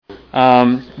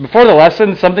Before the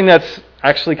lesson, something that's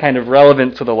actually kind of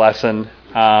relevant to the lesson.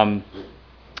 I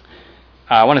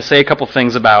want to say a couple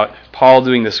things about Paul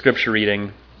doing the scripture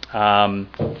reading. When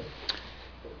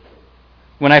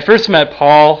I first met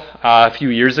Paul a few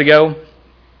years ago,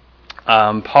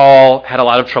 Paul had a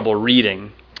lot of trouble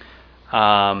reading.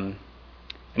 And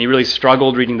he really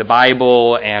struggled reading the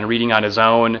Bible and reading on his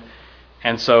own.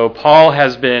 And so Paul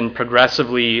has been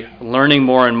progressively learning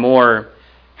more and more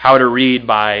how to read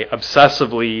by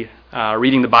obsessively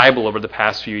reading the Bible over the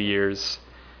past few years.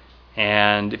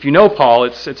 And if you know Paul,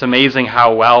 it's amazing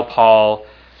how well Paul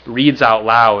reads out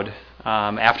loud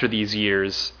after these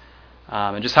years,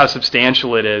 and just how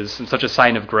substantial it is and such a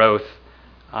sign of growth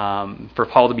for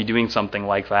Paul to be doing something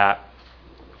like that.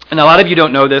 And a lot of you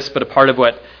don't know this, but a part of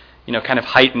what kind of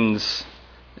heightens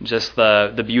just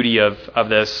the beauty of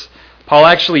this, Paul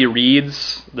actually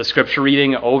reads the scripture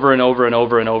reading over and over and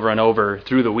over and over and over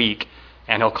through the week.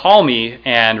 And he'll call me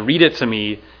and read it to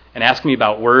me and ask me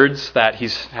about words that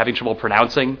he's having trouble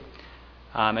pronouncing.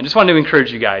 And just wanted to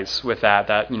encourage you guys with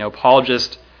that Paul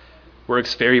just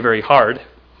works very, very hard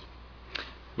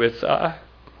with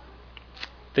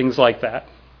things like that.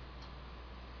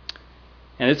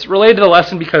 And it's related to the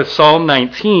lesson because Psalm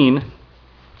 19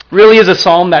 really is a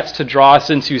psalm that's to draw us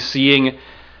into seeing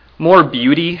more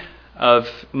beauty of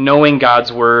knowing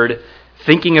God's Word,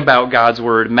 thinking about God's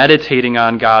Word, meditating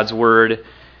on God's Word,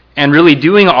 and really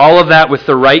doing all of that with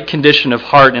the right condition of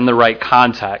heart in the right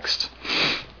context.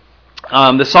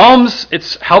 The Psalms,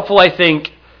 it's helpful, I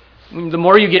think, the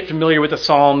more you get familiar with the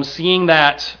Psalms, seeing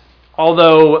that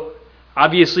although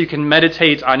obviously you can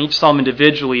meditate on each psalm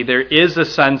individually, there is a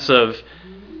sense of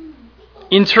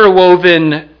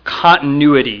interwoven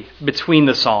continuity between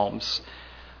the Psalms.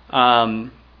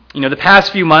 The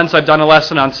past few months I've done a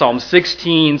lesson on Psalm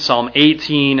 16, Psalm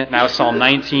 18, now Psalm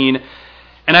 19,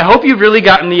 and I hope you've really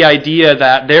gotten the idea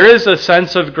that there is a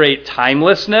sense of great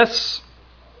timelessness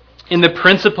in the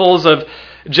principles of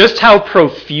just how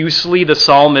profusely the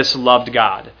psalmists loved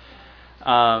God.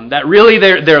 That really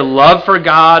their love for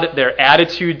God, their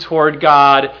attitude toward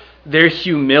God, their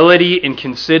humility in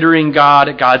considering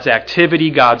God, God's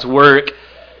activity, God's work,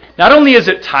 not only is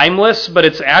it timeless, but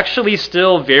it's actually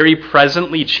still very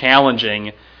presently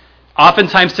challenging,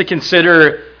 oftentimes to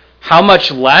consider how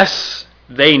much less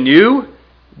they knew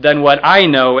than what I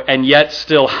know, and yet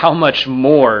still how much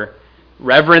more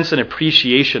reverence and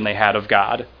appreciation they had of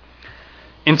God.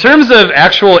 In terms of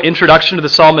actual introduction to the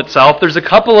psalm itself, there's a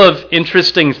couple of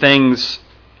interesting things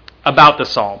about the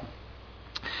psalm.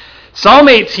 Psalm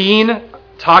 18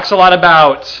 talks a lot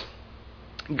about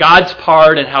God's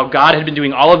part and how God had been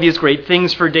doing all of these great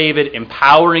things for David,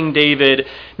 empowering David,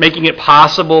 making it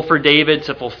possible for David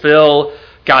to fulfill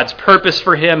God's purpose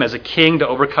for him as a king to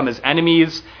overcome his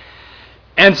enemies.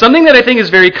 And something that I think is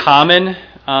very common,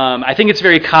 I think it's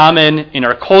very common in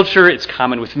our culture, it's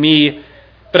common with me,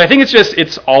 but I think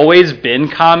it's always been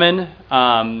common.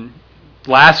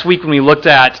 Last week when we looked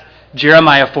at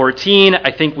Jeremiah 14,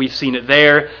 I think we've seen it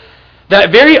there.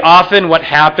 That very often what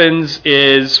happens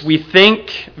is we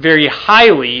think very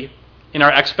highly in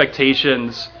our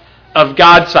expectations of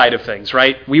God's side of things,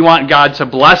 right? We want God to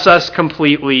bless us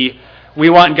completely. We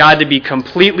want God to be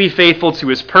completely faithful to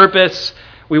his purpose.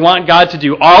 We want God to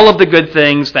do all of the good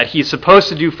things that he's supposed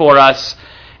to do for us.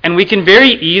 And we can very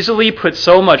easily put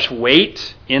so much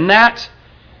weight in that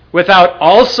without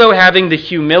also having the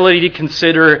humility to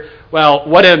consider, well,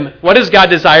 what does God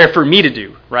desire for me to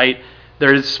do, right?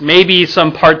 There's maybe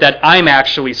some part that I'm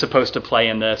actually supposed to play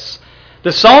in this.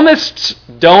 The psalmists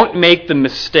don't make the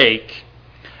mistake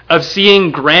of seeing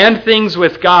grand things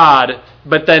with God,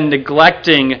 but then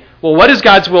neglecting, well, what is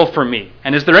God's will for me?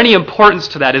 And is there any importance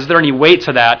to that? Is there any weight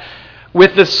to that?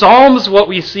 With the Psalms, what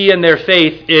we see in their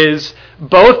faith is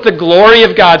both the glory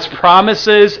of God's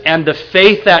promises and the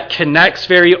faith that connects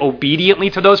very obediently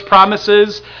to those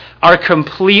promises are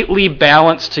completely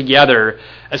balanced together,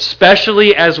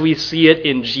 especially as we see it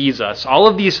in Jesus. All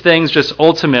of these things just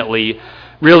ultimately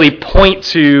really point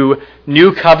to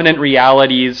new covenant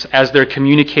realities as they're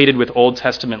communicated with Old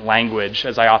Testament language,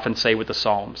 as I often say with the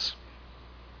Psalms.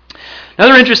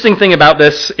 Another interesting thing about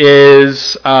this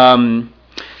is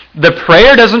the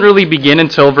prayer doesn't really begin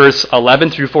until verse 11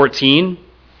 through 14.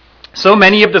 So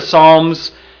many of the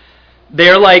Psalms,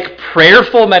 they're like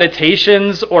prayerful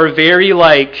meditations or very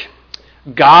like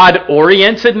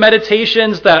God-oriented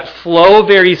meditations that flow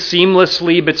very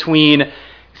seamlessly between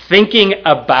thinking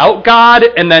about God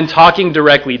and then talking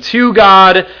directly to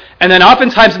God. And then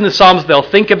oftentimes in the Psalms, they'll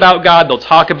think about God, they'll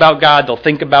talk about God, they'll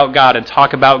think about God and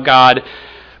talk about God.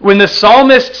 when the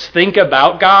psalmists think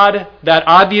about God, that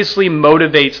obviously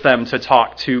motivates them to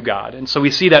talk to God. And so we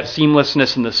see that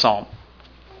seamlessness in the psalm.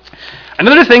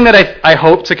 Another thing that I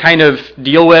hope to kind of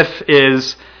deal with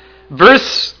is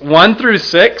verse 1 through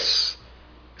 6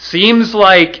 seems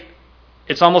like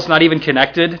it's almost not even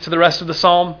connected to the rest of the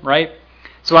psalm, right?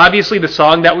 So obviously the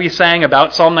song that we sang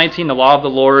about Psalm 19, the law of the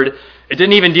Lord, it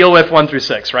didn't even deal with 1 through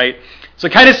 6, right? So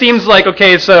it kind of seems like,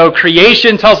 okay, so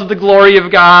creation tells of the glory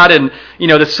of God, and,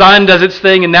 the sun does its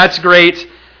thing, and that's great.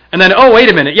 And then, oh, wait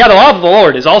a minute, yeah, the law of the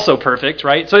Lord is also perfect,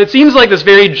 right? So it seems like this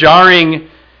very jarring,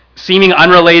 seeming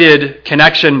unrelated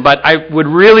connection, but I would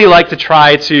really like to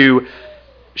try to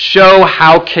show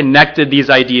how connected these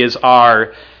ideas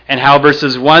are and how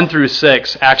verses 1 through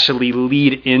 6 actually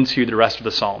lead into the rest of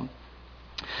the psalm.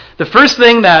 The first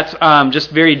thing that just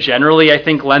very generally I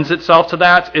think lends itself to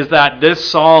that is that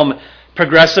this psalm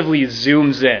progressively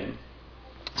zooms in.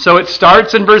 So it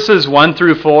starts in verses 1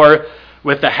 through 4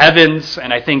 with the heavens,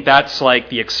 and I think that's like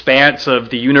the expanse of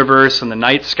the universe and the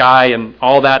night sky and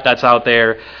all that's out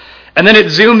there. And then it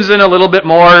zooms in a little bit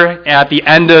more at the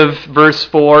end of verse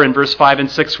 4 and verse 5 and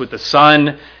 6 with the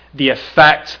sun, the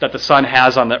effect that the sun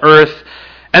has on the earth.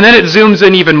 And then it zooms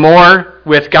in even more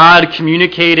with God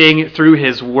communicating through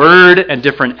his word and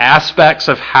different aspects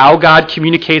of how God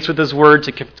communicates with his word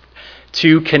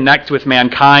to connect with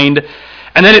mankind.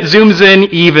 And then it zooms in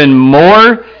even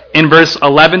more in verse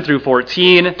 11 through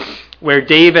 14, where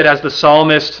David, as the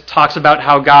psalmist, talks about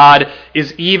how God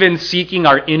is even seeking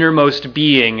our innermost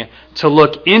being, to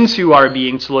look into our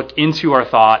being, to look into our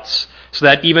thoughts, so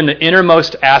that even the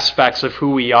innermost aspects of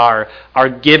who we are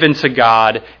given to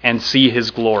God and see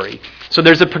his glory. So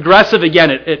there's a progressive,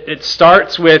 again, it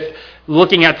starts with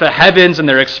looking at the heavens and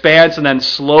their expanse, and then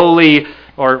slowly,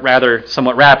 or rather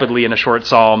somewhat rapidly in a short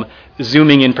psalm,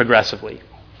 zooming in progressively.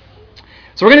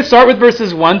 So we're going to start with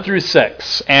verses 1 through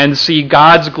 6 and see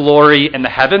God's glory in the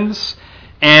heavens.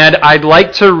 And I'd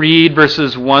like to read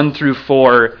verses 1 through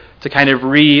 4 to kind of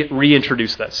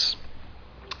reintroduce this.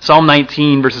 Psalm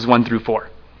 19, verses 1 through 4.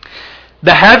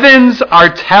 The heavens are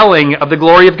telling of the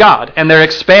glory of God, and their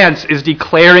expanse is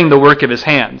declaring the work of his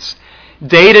hands.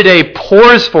 Day to day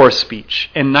pours forth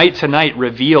speech, and night to night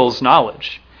reveals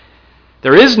knowledge.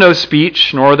 There is no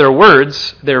speech, nor their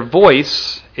words. Their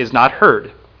voice is not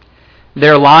heard.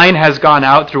 Their line has gone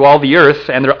out through all the earth,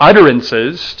 and their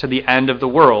utterances to the end of the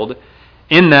world.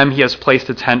 In them he has placed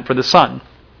a tent for the sun.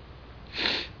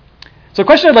 So a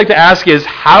question I'd like to ask is,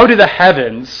 how do the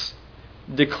heavens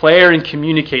declare and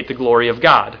communicate the glory of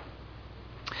God?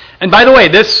 And by the way,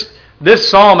 this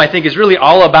psalm, I think, is really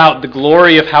all about the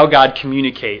glory of how God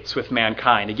communicates with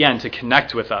mankind. Again, to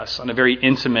connect with us on a very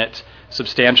intimate,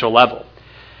 substantial level.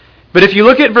 But if you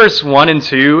look at verse 1 and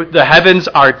 2, the heavens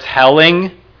are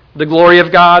telling the glory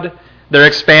of God. Their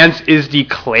expanse is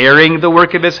declaring the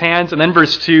work of his hands. And then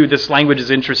verse 2, this language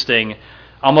is interesting,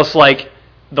 almost like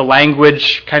the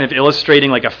language kind of illustrating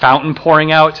like a fountain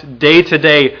pouring out. Day to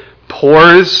day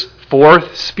pours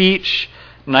forth speech.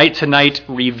 Night to night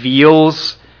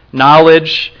reveals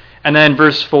knowledge. And then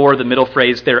verse 4, the middle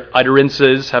phrase, their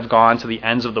utterances have gone to the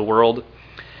ends of the world.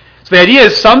 So the idea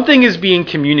is something is being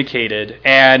communicated,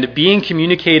 and being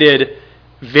communicated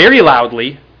very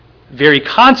loudly, very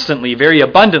constantly, very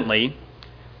abundantly.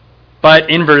 But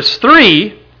in verse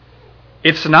 3,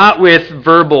 it's not with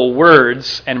verbal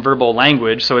words and verbal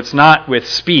language, so it's not with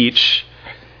speech.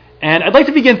 And I'd like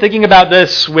to begin thinking about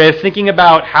this with thinking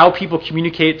about how people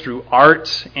communicate through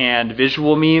art and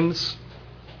visual means.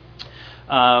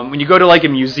 When you go to like a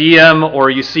museum or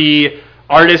you see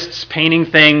artists painting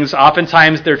things,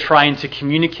 oftentimes they're trying to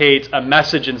communicate a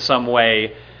message in some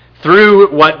way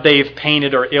through what they've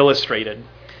painted or illustrated.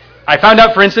 I found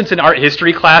out, for instance, in art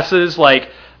history classes, like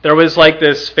there was like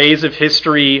this phase of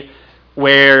history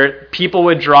where people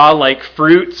would draw like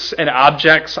fruits and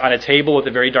objects on a table with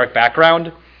a very dark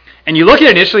background. And you look at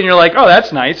it initially and you're like, oh,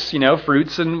 that's nice,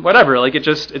 fruits and whatever. Like it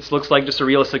looks like just a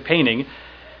realistic painting.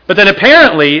 But then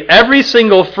apparently every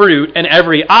single fruit and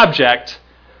every object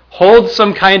holds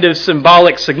some kind of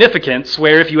symbolic significance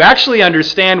where if you actually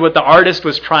understand what the artist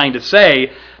was trying to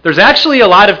say, there's actually a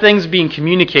lot of things being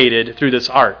communicated through this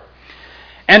art.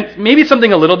 And maybe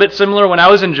something a little bit similar, when I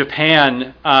was in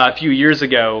Japan a few years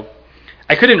ago,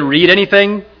 I couldn't read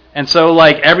anything, and so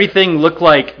like everything looked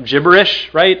like gibberish,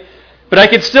 right? But I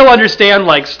could still understand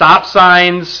like stop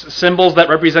signs, symbols that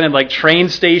represented like train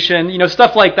station,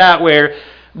 stuff like that, where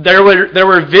there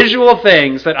were visual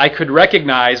things that I could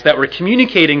recognize that were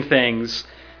communicating things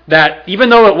that, even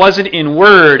though it wasn't in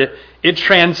word, it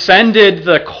transcended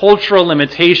the cultural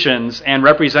limitations and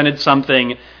represented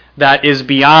something that is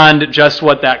beyond just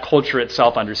what that culture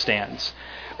itself understands.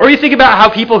 Or you think about how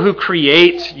people who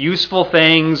create useful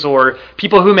things or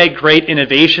people who make great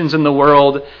innovations in the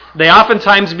world, they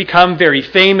oftentimes become very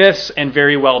famous and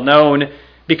very well known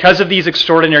because of these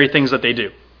extraordinary things that they do.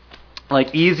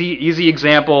 Like easy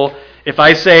example, if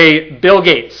I say Bill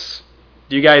Gates,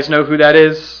 do you guys know who that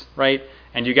is, right?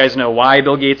 And you guys know why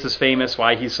Bill Gates is famous,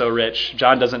 why he's so rich.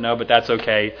 John doesn't know, but that's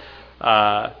okay.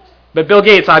 But Bill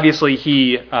Gates, obviously,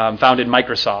 he founded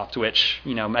Microsoft, which,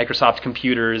 Microsoft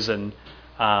computers and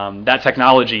that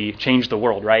technology changed the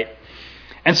world, right?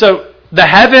 And so the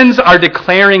heavens are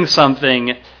declaring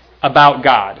something about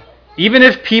God. Even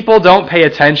if people don't pay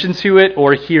attention to it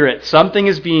or hear it, something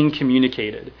is being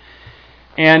communicated.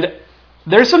 And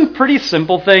there's some pretty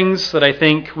simple things that I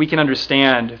think we can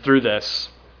understand through this.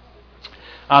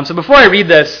 So before I read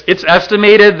this, it's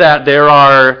estimated that there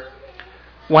are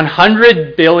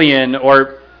 100 billion,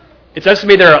 or it's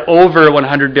estimated there are over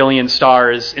 100 billion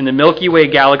stars in the Milky Way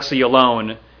galaxy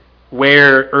alone,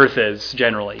 where Earth is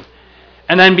generally.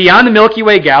 And then beyond the Milky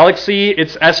Way galaxy,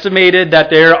 it's estimated that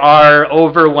there are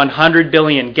over 100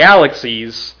 billion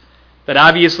galaxies that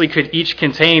obviously could each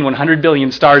contain 100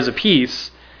 billion stars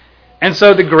apiece. And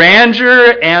so the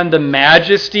grandeur and the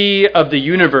majesty of the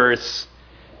universe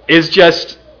is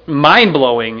just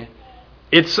mind-blowing.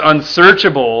 It's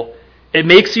unsearchable. It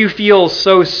makes you feel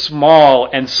so small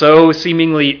and so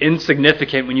seemingly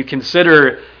insignificant when you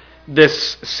consider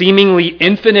this seemingly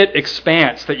infinite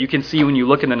expanse that you can see when you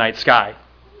look in the night sky.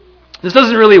 This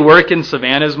doesn't really work in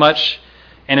Savannah as much,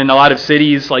 and in a lot of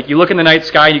cities. Like, you look in the night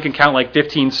sky and you can count like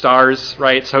 15 stars,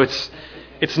 right? So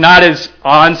it's not as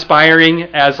awe-inspiring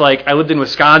as, like, I lived in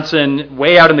Wisconsin,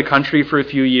 way out in the country for a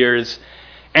few years,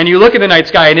 and you look in the night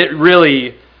sky and it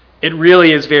really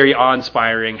is very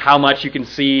awe-inspiring how much you can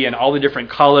see and all the different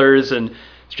colors, and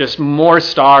it's just more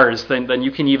stars than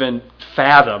you can even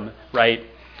fathom, right?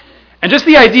 And just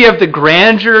the idea of the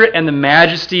grandeur and the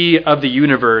majesty of the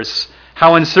universe,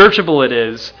 how unsearchable it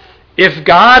is. If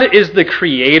God is the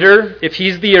creator, if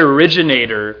he's the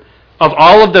originator of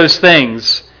all of those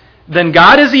things, then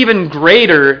God is even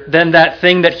greater than that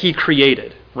thing that he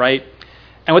created, right?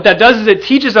 And what that does is it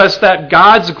teaches us that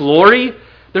God's glory,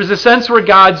 there's a sense where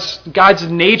God's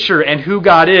nature and who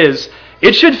God is,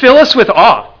 it should fill us with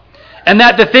awe. And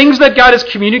that the things that God has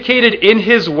communicated in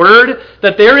his word,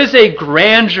 that there is a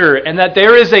grandeur and that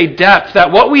there is a depth,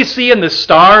 that what we see in the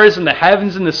stars and the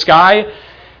heavens and the sky,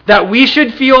 that we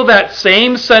should feel that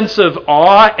same sense of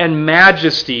awe and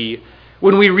majesty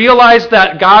when we realize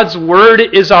that God's word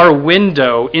is our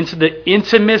window into the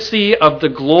intimacy of the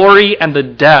glory and the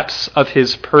depths of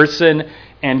his person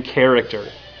and character.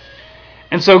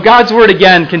 And so God's word,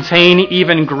 again, contain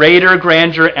even greater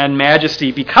grandeur and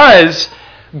majesty because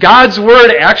God's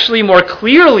word actually more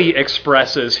clearly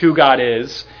expresses who God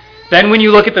is than when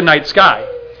you look at the night sky.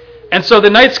 And so the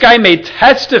night sky may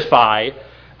testify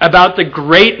about the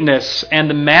greatness and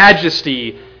the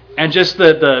majesty and just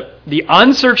the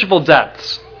unsearchable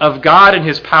depths of God and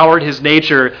his power and his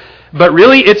nature, but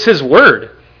really it's his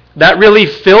word that really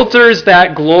filters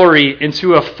that glory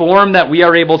into a form that we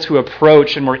are able to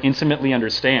approach and more intimately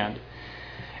understand.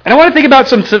 And I want to think about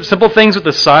some simple things with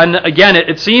the sun. Again,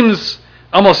 it seems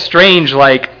almost strange,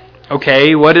 like,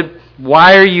 okay,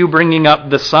 why are you bringing up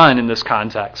the sun in this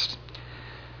context?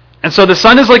 And so the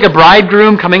sun is like a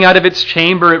bridegroom coming out of its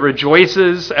chamber. It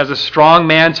rejoices as a strong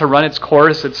man to run its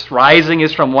course. Its rising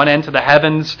is from one end to the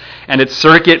heavens, and its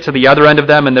circuit to the other end of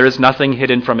them, and there is nothing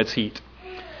hidden from its heat.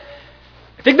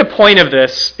 I think the point of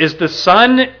this is the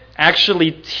sun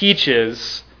actually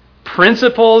teaches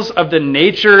principles of the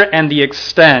nature and the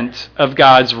extent of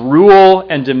God's rule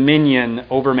and dominion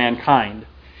over mankind.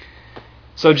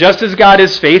 So just as God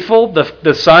is faithful,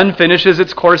 the sun finishes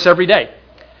its course every day.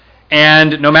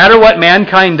 And no matter what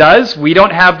mankind does, we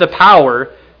don't have the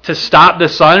power to stop the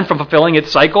sun from fulfilling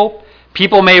its cycle.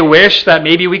 People may wish that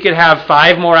maybe we could have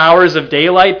 5 more hours of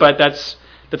daylight, but that's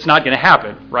not going to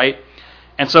happen, right?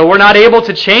 And so we're not able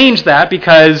to change that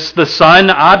because the sun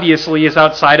obviously is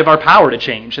outside of our power to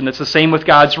change. And it's the same with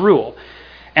God's rule.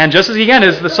 And just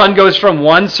as the sun goes from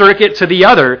one circuit to the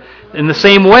other, in the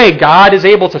same way, God is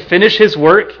able to finish his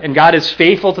work and God is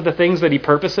faithful to the things that he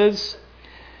purposes.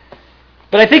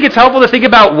 But I think it's helpful to think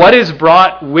about what is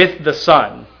brought with the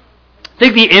sun. I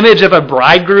think the image of a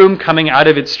bridegroom coming out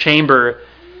of its chamber,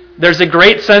 there's a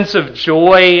great sense of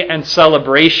joy and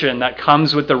celebration that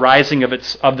comes with the rising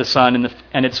of the sun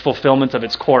and its fulfillment of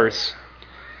its course.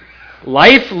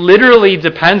 Life literally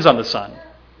depends on the sun.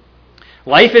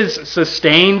 Life is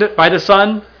sustained by the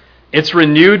sun. It's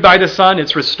renewed by the sun.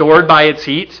 It's restored by its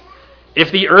heat.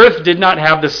 If the earth did not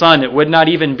have the sun, it would not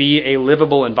even be a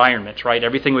livable environment, right?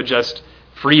 Everything would just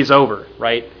freeze over,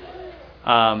 right?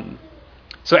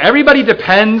 So everybody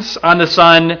depends on the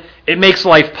Son. It makes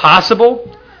life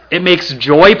possible. It makes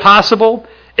joy possible.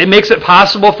 It makes it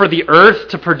possible for the earth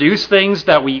to produce things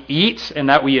that we eat and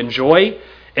that we enjoy.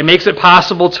 It makes it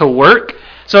possible to work.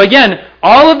 So again,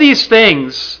 all of these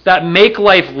things that make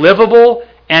life livable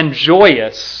and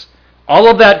joyous, all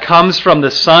of that comes from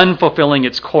the Son fulfilling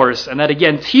its course. And that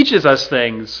again teaches us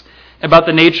things about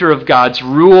the nature of God's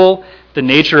rule, the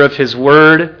nature of His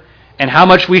Word, and how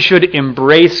much we should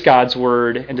embrace God's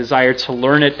Word and desire to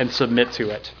learn it and submit to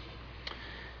it.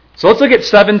 So let's look at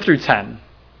 7 through 10.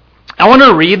 I want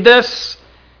to read this,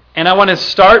 and I want to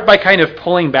start by kind of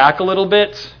pulling back a little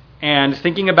bit and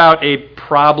thinking about a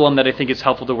problem that I think is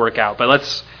helpful to work out. But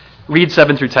let's read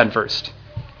 7 through 10 first.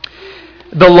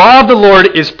 The law of the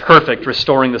Lord is perfect,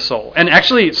 restoring the soul. And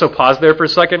actually, so pause there for a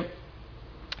second.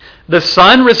 The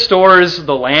sun restores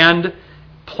the land,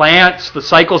 plants, the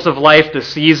cycles of life, the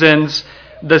seasons.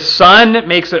 The sun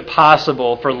makes it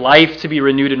possible for life to be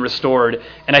renewed and restored.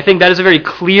 And I think that is a very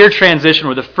clear transition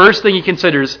where the first thing he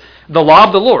considers the law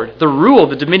of the Lord, the rule,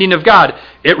 the dominion of God.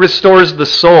 It restores the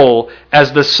soul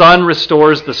as the sun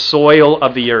restores the soil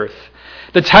of the earth.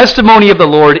 The testimony of the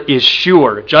Lord is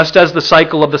sure, just as the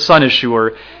cycle of the sun is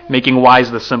sure, making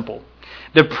wise the simple.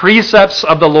 The precepts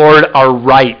of the Lord are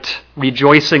right,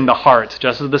 rejoicing the heart,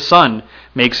 just as the sun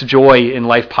makes joy in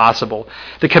life possible.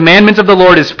 The commandment of the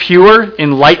Lord is pure,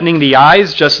 enlightening the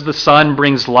eyes, just as the sun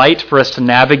brings light for us to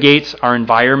navigate our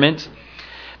environment.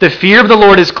 The fear of the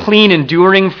Lord is clean,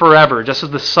 enduring forever, just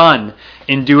as the sun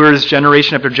endures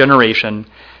generation after generation.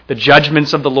 The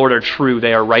judgments of the Lord are true,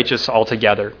 they are righteous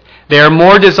altogether. They are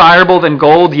more desirable than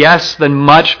gold, yes, than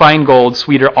much fine gold,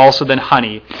 sweeter also than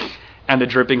honey, and the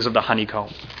drippings of the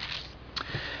honeycomb.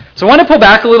 So I want to pull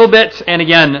back a little bit and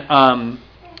again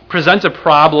present a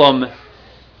problem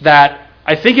that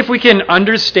I think if we can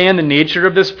understand the nature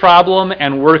of this problem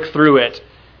and work through it,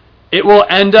 it will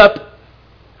end up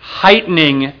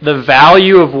heightening the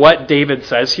value of what David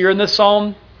says here in this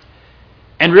psalm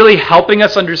and really helping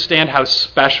us understand how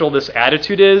special this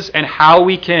attitude is and how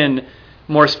we can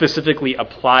more specifically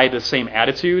apply the same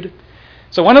attitude.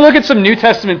 So I want to look at some New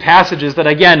Testament passages that,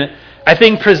 again, I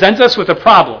think present us with a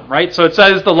problem, right? So it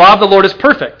says the law of the Lord is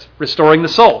perfect, restoring the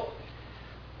soul.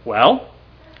 Well,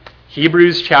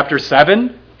 Hebrews chapter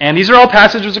 7, and these are all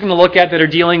passages we're going to look at that are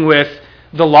dealing with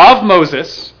the law of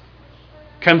Moses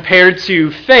compared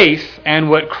to faith and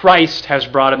what Christ has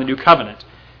brought in the new covenant.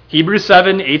 Hebrews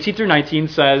 7, 18 through 19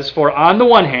 says, "For on the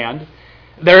one hand,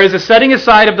 there is a setting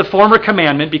aside of the former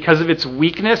commandment because of its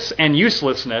weakness and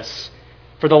uselessness,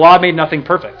 for the law made nothing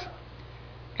perfect.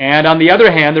 And on the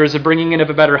other hand, there is a bringing in of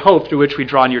a better hope through which we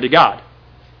draw near to God."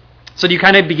 So you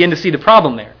kind of begin to see the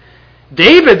problem there.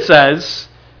 David says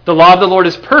the law of the Lord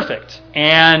is perfect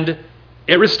and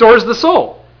it restores the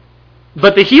soul.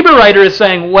 But the Hebrew writer is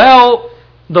saying, well,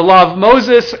 the law of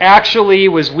Moses actually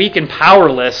was weak and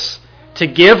powerless to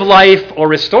give life or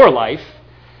restore life.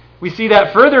 We see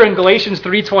that further in Galatians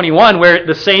 3:21, where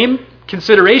the same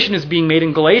consideration is being made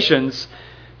in Galatians.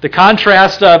 The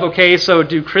contrast of, okay, so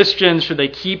do Christians, should they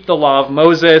keep the law of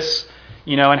Moses?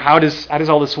 And how does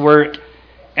all this work?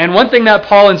 And one thing that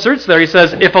Paul inserts there, he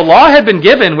says, if a law had been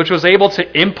given which was able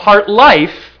to impart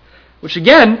life, which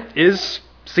again is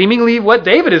seemingly what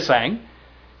David is saying,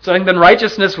 then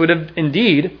righteousness would have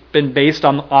indeed been based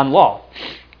on law.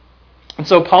 And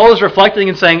so Paul is reflecting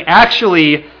and saying,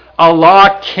 actually, a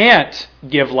law can't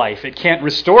give life. It can't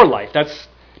restore life. That's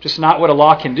just not what a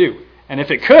law can do. And if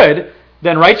it could,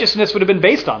 then righteousness would have been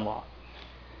based on law.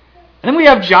 And then we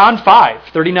have John 5,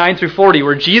 39 through 40,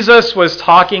 where Jesus was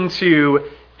talking to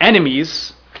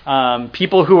enemies,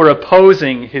 people who were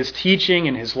opposing his teaching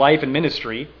and his life and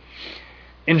ministry.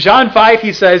 In John 5,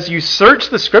 he says, "You search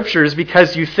the Scriptures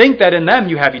because you think that in them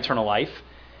you have eternal life.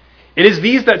 It is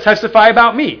these that testify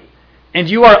about me, and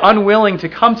you are unwilling to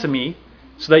come to me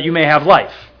so that you may have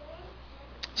life."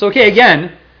 So, okay,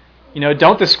 again,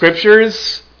 don't the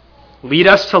Scriptures lead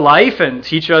us to life and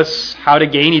teach us how to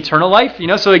gain eternal life?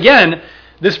 So again,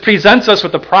 this presents us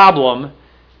with a problem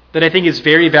that I think is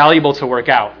very valuable to work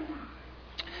out.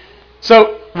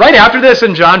 So right after this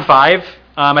in John 5,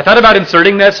 I thought about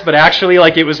inserting this, but actually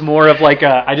it was more of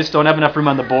I just don't have enough room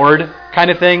on the board kind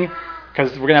of thing,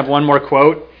 because we're going to have one more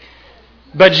quote.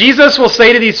 But Jesus will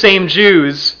say to these same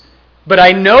Jews, "But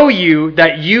I know you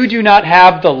that you do not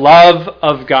have the love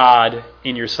of God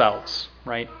in yourselves,"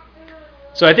 right?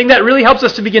 So I think that really helps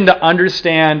us to begin to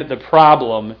understand the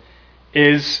problem.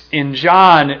 Is in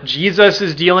John, Jesus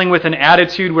is dealing with an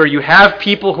attitude where you have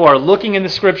people who are looking in the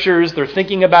Scriptures, they're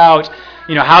thinking about,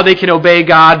 how they can obey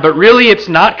God, but really it's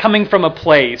not coming from a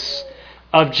place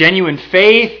of genuine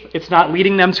faith. It's not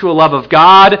leading them to a love of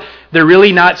God. They're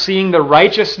really not seeing the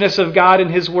righteousness of God in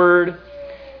his word.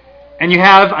 And you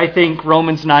have, I think,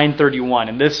 Romans 9:31,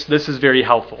 and this is very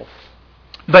helpful.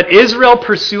 But Israel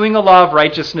pursuing a law of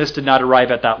righteousness did not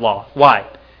arrive at that law. Why?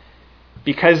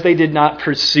 Because they did not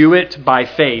pursue it by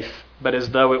faith, but as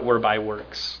though it were by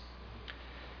works.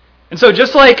 And so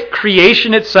just like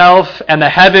creation itself and the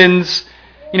heavens,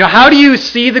 how do you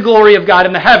see the glory of God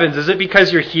in the heavens? Is it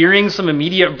because you're hearing some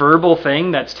immediate verbal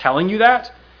thing that's telling you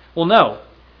that? Well, no.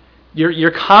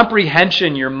 Your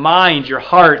comprehension, your mind, your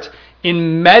heart,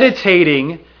 in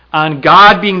meditating on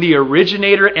God being the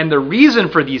originator and the reason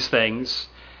for these things,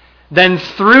 then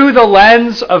through the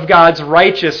lens of God's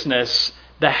righteousness,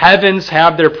 the heavens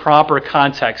have their proper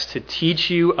context to teach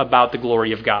you about the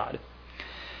glory of God.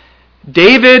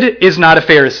 David is not a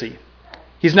Pharisee.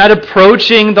 He's not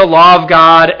approaching the law of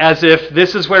God as if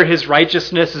this is where his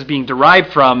righteousness is being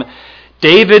derived from.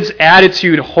 David's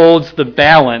attitude holds the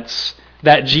balance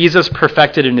that Jesus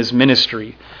perfected in his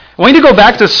ministry. I want you to go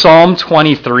back to Psalm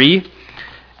 23.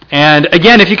 And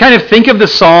again, if you kind of think of the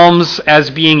Psalms as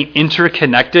being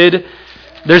interconnected,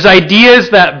 there's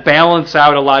ideas that balance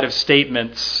out a lot of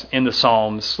statements in the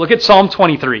Psalms. Look at Psalm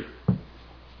 23.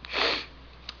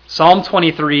 Psalm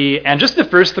 23, and just the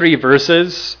first 3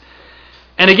 verses.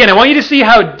 And again, I want you to see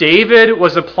how David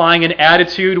was applying an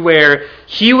attitude where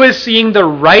he was seeing the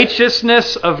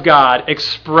righteousness of God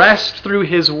expressed through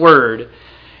his word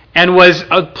and was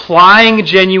applying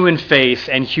genuine faith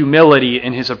and humility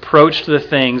in his approach to the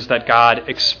things that God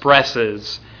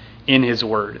expresses in his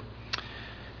word.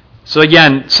 So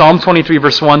again, Psalm 23,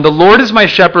 verse 1, "The Lord is my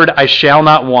shepherd, I shall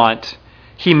not want.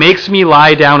 He makes me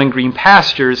lie down in green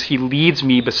pastures. He leads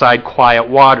me beside quiet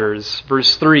waters."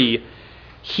 Verse 3,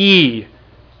 "He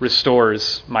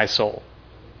restores my soul."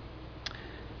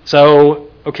 So,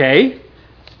 okay,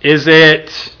 is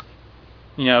it,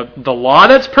 the law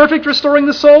that's perfect restoring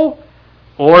the soul?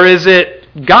 Or is it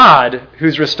God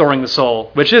who's restoring the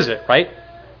soul? Which is it, right?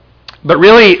 But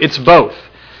really, it's both.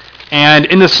 And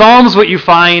in the Psalms, what you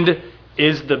find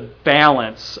is the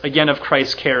balance, again, of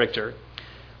Christ's character.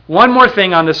 One more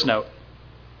thing on this note.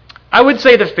 I would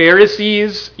say the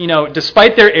Pharisees,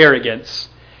 despite their arrogance,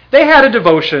 they had a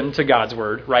devotion to God's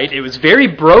word, right? It was very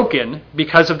broken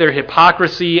because of their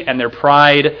hypocrisy and their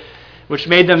pride, which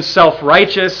made them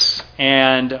self-righteous,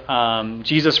 and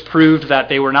Jesus proved that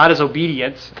they were not as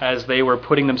obedient as they were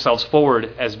putting themselves forward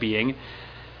as being.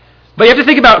 But you have to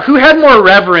think about who had more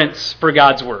reverence for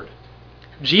God's word,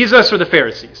 Jesus or the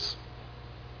Pharisees?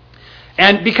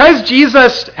 And because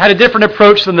Jesus had a different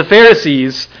approach than the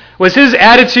Pharisees, was his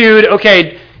attitude,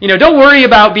 okay, don't worry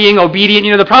about being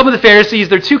obedient. The problem with the Pharisees,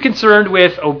 they're too concerned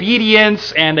with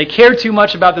obedience and they care too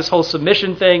much about this whole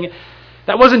submission thing.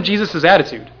 That wasn't Jesus'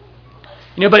 attitude.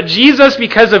 But Jesus,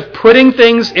 because of putting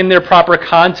things in their proper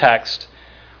context,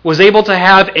 was able to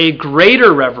have a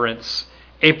greater reverence,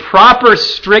 a proper,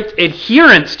 strict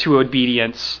adherence to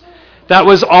obedience that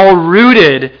was all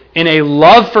rooted in a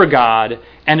love for God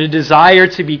and a desire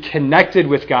to be connected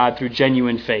with God through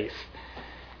genuine faith.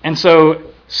 And so,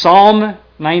 Psalm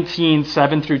 19,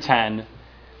 7 through 10,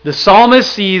 the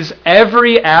psalmist sees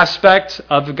every aspect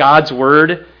of God's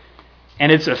word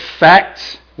and its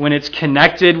effect when it's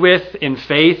connected with in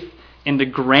faith in the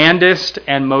grandest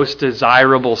and most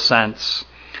desirable sense.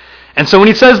 And so when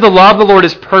he says the law of the Lord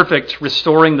is perfect,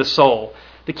 restoring the soul,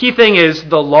 the key thing is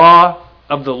the law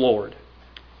of the Lord.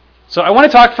 So I want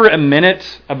to talk for a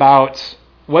minute about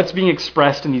what's being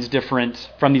expressed from these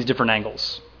different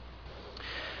angles.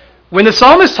 When the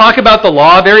psalmists talk about the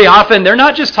law, very often they're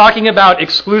not just talking about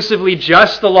exclusively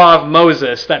just the law of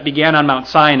Moses that began on Mount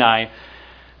Sinai,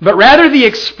 but rather the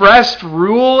expressed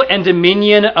rule and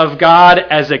dominion of God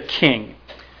as a king.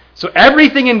 So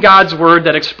everything in God's word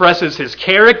that expresses his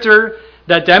character,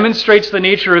 that demonstrates the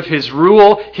nature of his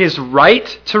rule, his right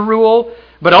to rule,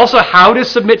 but also how to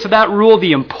submit to that rule,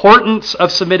 the importance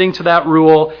of submitting to that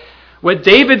rule. What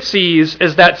David sees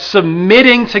is that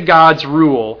submitting to God's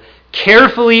rule,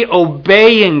 carefully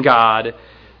obeying God,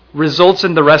 results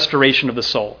in the restoration of the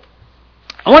soul.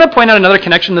 I want to point out another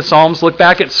connection to the Psalms. Look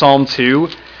back at Psalm 2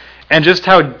 and just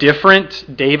how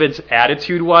different David's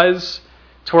attitude was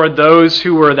toward those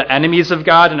who were the enemies of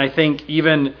God. And I think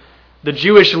even the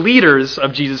Jewish leaders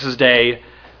of Jesus' day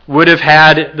would have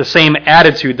had the same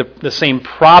attitude, the same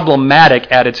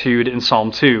problematic attitude in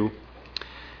Psalm 2.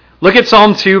 Look at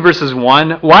Psalm 2, verses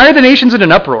 1. "Why are the nations in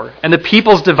an uproar, and the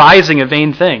peoples devising a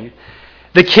vain thing?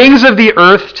 The kings of the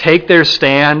earth take their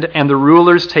stand, and the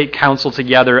rulers take counsel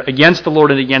together against the Lord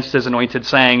and against his anointed,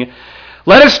 saying,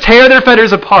 let us tear their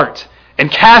fetters apart and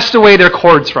cast away their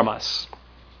cords from us."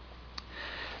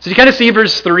 So you kind of see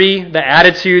verse 3, the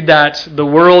attitude that the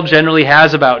world generally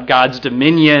has about God's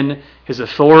dominion, his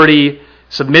authority,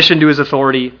 submission to his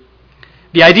authority.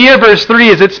 The idea of verse 3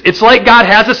 is it's like God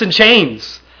has us in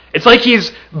chains. It's like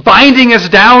he's binding us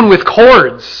down with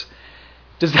cords.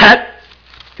 Is that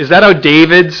how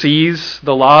David sees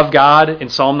the law of God in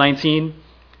Psalm 19?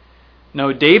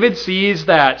 No, David sees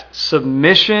that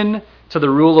submission to the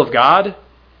rule of God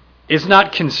is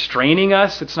not constraining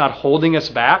us, it's not holding us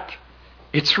back.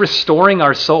 It's restoring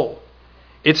our soul.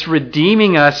 It's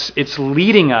redeeming us, it's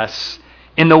leading us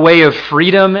in the way of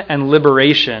freedom and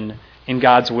liberation in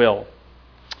God's will.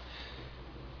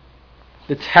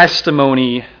 The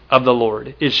testimony of the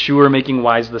Lord is sure, making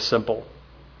wise the simple.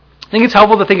 I think it's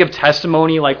helpful to think of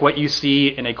testimony like what you see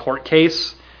in a court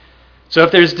case. So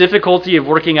if there's difficulty of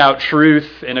working out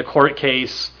truth in a court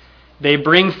case, they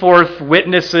bring forth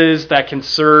witnesses that can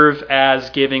serve as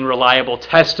giving reliable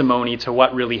testimony to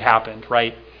what really happened,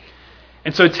 right?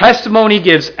 And so testimony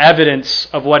gives evidence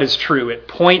of what is true. It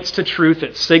points to truth,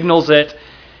 it signals it.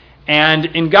 And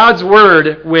in God's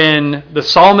word, when the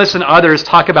psalmist and others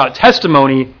talk about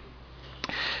testimony,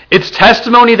 it's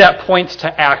testimony that points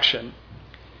to action.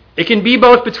 It can be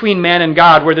both between man and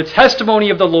God, where the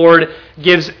testimony of the Lord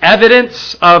gives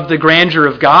evidence of the grandeur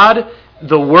of God,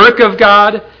 the work of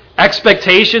God,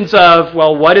 expectations of,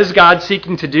 well, what is God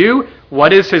seeking to do?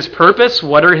 What is his purpose?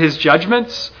 What are his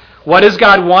judgments? What does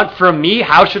God want from me?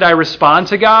 How should I respond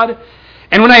to God?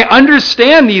 And when I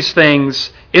understand these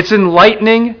things, it's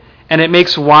enlightening and it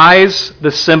makes wise the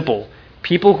simple,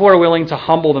 people who are willing to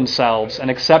humble themselves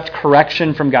and accept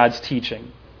correction from God's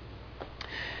teaching.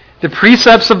 The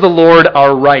precepts of the Lord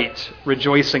are right,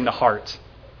 rejoicing the heart.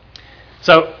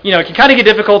 So, it can kind of get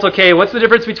difficult. Okay, what's the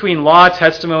difference between law,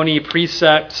 testimony,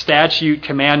 precept, statute,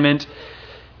 commandment?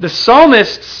 The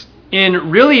psalmists, in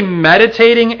really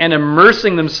meditating and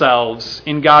immersing themselves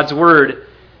in God's word,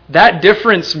 that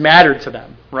difference mattered to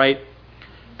them, right?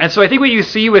 And so I think what you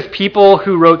see with people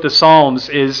who wrote the Psalms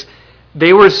is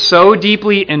they were so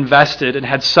deeply invested and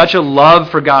had such a love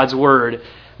for God's word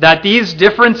that these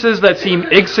differences that seem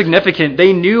insignificant,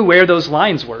 they knew where those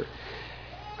lines were.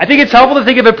 I think it's helpful to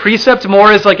think of a precept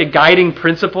more as like a guiding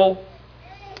principle,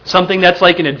 something that's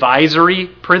like an advisory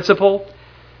principle.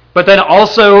 But then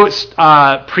also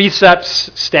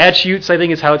precepts, statutes, I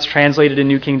think is how it's translated in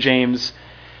New King James,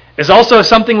 is also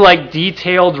something like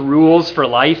detailed rules for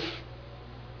life.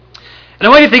 And I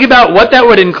want you to think about what that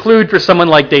would include for someone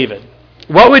like David.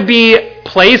 What would be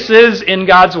places in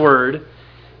God's Word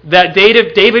that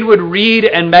David would read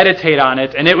and meditate on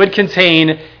it, and it would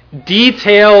contain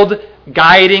detailed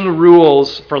guiding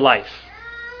rules for life?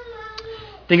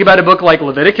 Think about a book like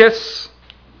Leviticus,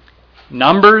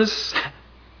 Numbers,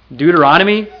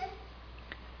 Deuteronomy.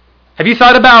 Have you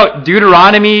thought about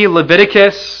Deuteronomy,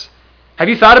 Leviticus? Have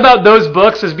you thought about those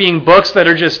books as being books that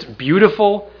are just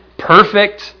beautiful,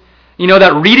 perfect?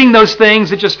 That reading those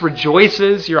things, it just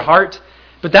rejoices your heart.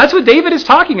 But that's what David is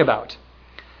talking about.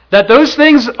 That those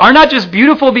things are not just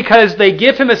beautiful because they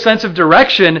give him a sense of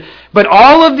direction, but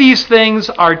all of these things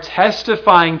are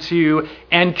testifying to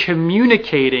and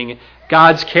communicating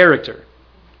God's character.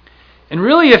 And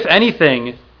really, if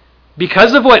anything,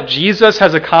 because of what Jesus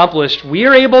has accomplished, we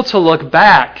are able to look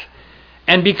back,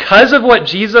 and because of what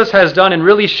Jesus has done and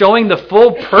really showing the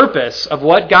full purpose of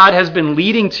what God has been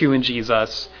leading to in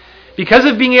Jesus, because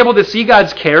of being able to see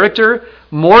God's character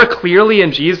more clearly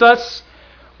in Jesus,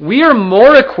 we are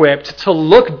more equipped to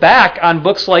look back on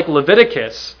books like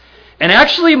Leviticus and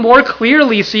actually more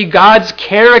clearly see God's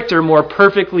character more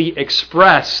perfectly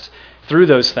expressed through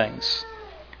those things.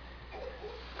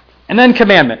 And then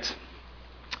commandment.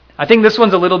 I think this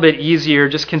one's a little bit easier,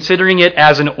 just considering it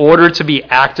as an order to be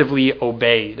actively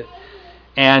obeyed.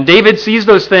 And David sees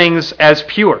those things as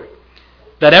pure.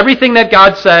 That everything that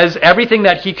God says, everything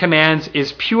that he commands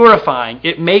is purifying.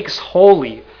 It makes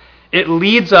holy. It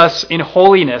leads us in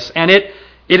holiness. And it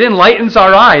enlightens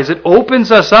our eyes. It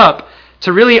opens us up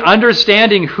to really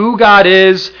understanding who God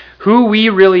is, who we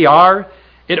really are.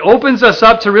 It opens us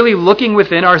up to really looking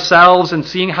within ourselves and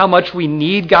seeing how much we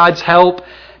need God's help.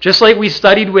 Just like we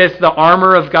studied with the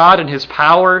armor of God and his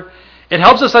power, it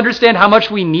helps us understand how much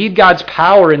we need God's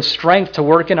power and strength to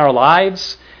work in our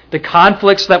lives, the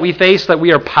conflicts that we face that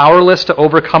we are powerless to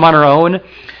overcome on our own.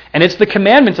 And it's the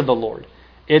commandments of the Lord.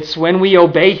 It's when we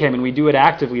obey him and we do it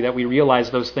actively that we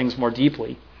realize those things more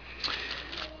deeply.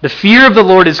 The fear of the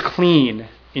Lord is clean,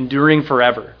 enduring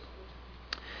forever.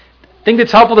 I think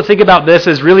it's helpful to think about this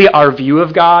as really our view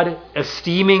of God,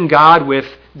 esteeming God with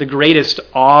the greatest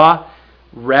awe,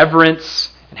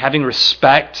 reverence, and having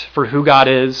respect for who God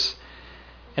is.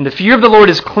 And the fear of the Lord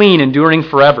is clean, enduring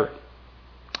forever.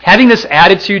 Having this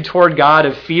attitude toward God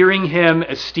of fearing him,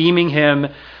 esteeming him,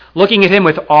 looking at him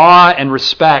with awe and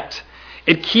respect,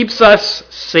 it keeps us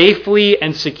safely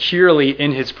and securely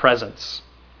in his presence.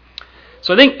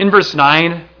 So I think in verse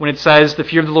 9, when it says the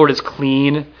fear of the Lord is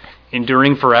clean,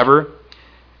 enduring forever,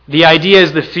 the idea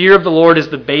is the fear of the Lord is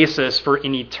the basis for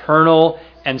an eternal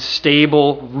and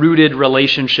stable, rooted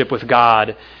relationship with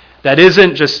God that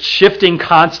isn't just shifting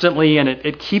constantly, and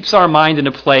it keeps our mind in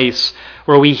a place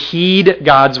where we heed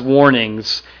God's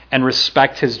warnings and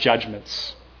respect his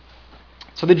judgments.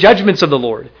 So the judgments of the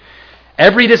Lord,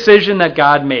 every decision that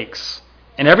God makes,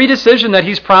 and every decision that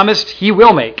he's promised he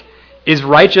will make, is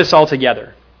righteous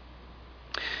altogether.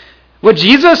 What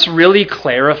Jesus really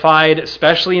clarified,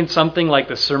 especially in something like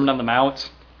the Sermon on the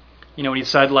Mount, when he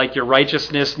said, like, your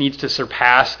righteousness needs to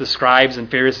surpass the scribes and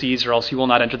Pharisees, or else you will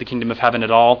not enter the kingdom of heaven at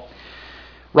all.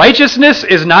 Righteousness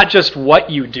is not just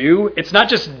what you do. It's not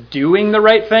just doing the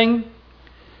right thing.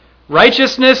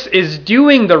 Righteousness is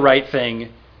doing the right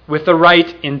thing with the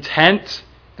right intent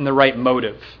and the right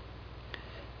motive.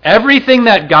 Everything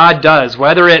that God does,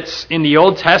 whether it's in the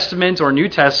Old Testament or New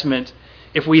Testament,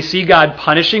 if we see God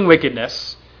punishing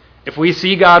wickedness, if we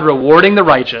see God rewarding the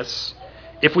righteous,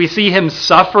 if we see him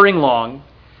suffering long,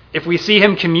 if we see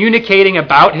him communicating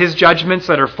about his judgments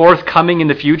that are forthcoming in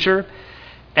the future,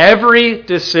 every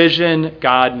decision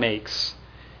God makes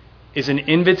is an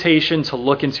invitation to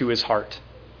look into his heart,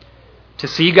 to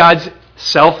see God's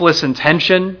selfless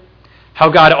intention, how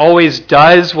God always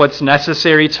does what's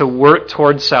necessary to work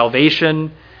towards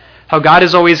salvation, how God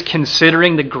is always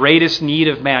considering the greatest need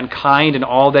of mankind in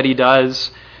all that he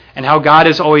does, and how God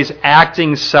is always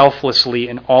acting selflessly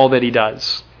in all that he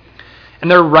does. And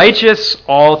they're righteous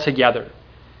altogether.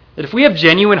 That if we have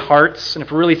genuine hearts, and if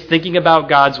we're really thinking about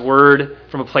God's word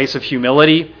from a place of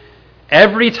humility,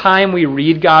 every time we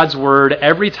read God's word,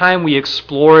 every time we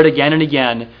explore it again and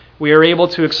again, we are able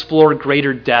to explore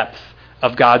greater depth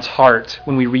of God's heart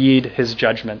when we read his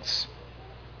judgments.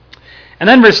 And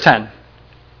then verse 10.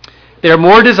 They are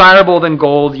more desirable than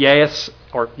gold, yes,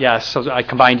 so I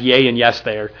combined yea and yes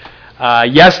there.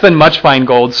 Yes than much fine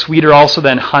gold, sweeter also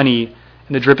than honey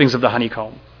and the drippings of the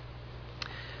honeycomb.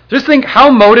 Just think, how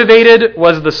motivated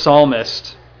was the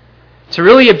psalmist to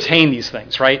really obtain these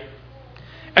things, right?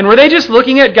 And were they just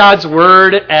looking at God's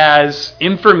word as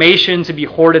information to be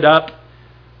hoarded up,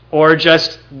 or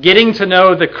just getting to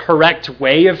know the correct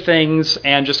way of things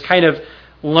and just kind of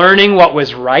learning what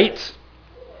was right?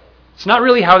 It's not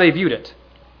really how they viewed it.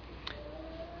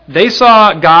 They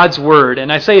saw God's word,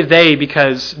 and I say they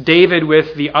because David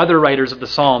with the other writers of the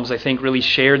Psalms, I think, really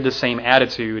shared the same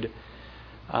attitude.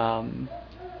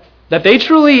 That they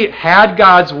truly had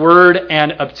God's word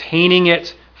and obtaining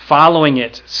it, following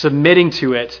it, submitting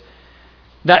to it,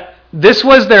 that this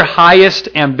was their highest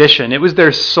ambition. It was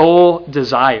their sole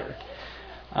desire.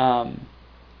 I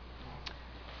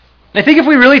think if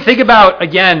we really think about,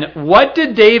 again, what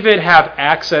did David have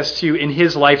access to in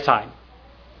his lifetime?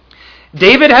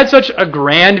 David had such a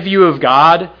grand view of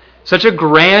God, such a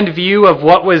grand view of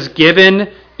what was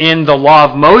given in the law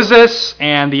of Moses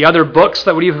and the other books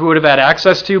that he would have had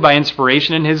access to by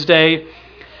inspiration in his day.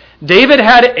 David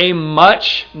had a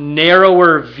much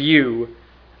narrower view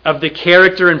of the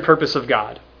character and purpose of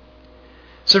God.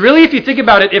 So really, if you think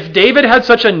about it, if David had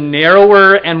such a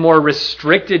narrower and more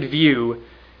restricted view,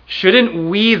 shouldn't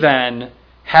we then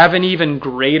have an even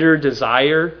greater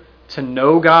desire to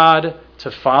know God, to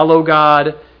follow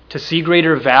God, to see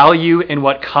greater value in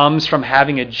what comes from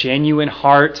having a genuine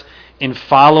heart in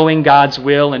following God's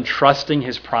will and trusting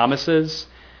his promises?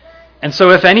 And so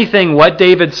if anything, what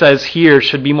David says here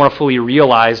should be more fully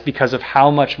realized because of how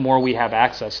much more we have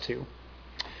access to.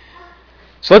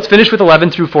 So let's finish with 11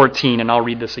 through 14, and I'll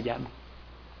read this again.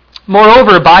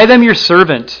 Moreover, by them your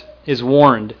servant is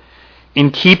warned. In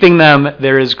keeping them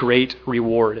there is great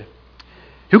reward.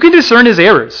 Who can discern his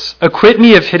errors? Acquit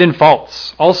me of hidden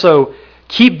faults. Also,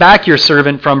 keep back your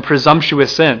servant from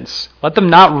presumptuous sins. Let them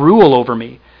not rule over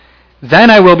me. Then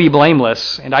I will be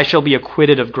blameless, and I shall be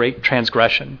acquitted of great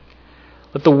transgression.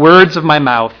 Let the words of my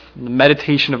mouth and the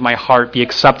meditation of my heart be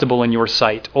acceptable in your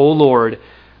sight, O Lord,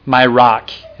 my rock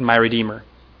and my redeemer.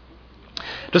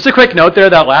 Just a quick note there,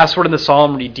 that last word in the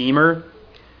Psalm, redeemer,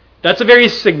 that's a very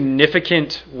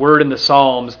significant word in the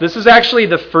Psalms. This is actually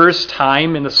the first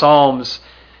time in the Psalms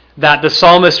that the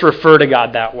psalmists refer to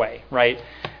God that way, right?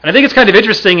 And I think it's kind of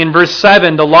interesting. In verse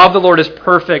 7, the law of the Lord is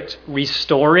perfect,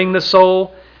 restoring the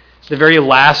soul. The very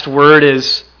last word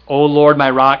is, O Lord, my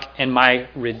rock and my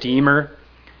redeemer.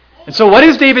 And so what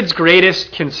is David's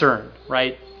greatest concern,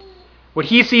 right? What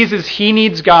he sees is he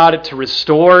needs God to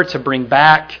restore, to bring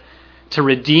back, to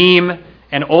redeem,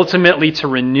 and ultimately to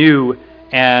renew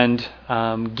and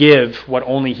give what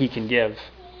only he can give.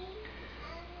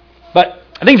 But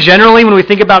I think generally when we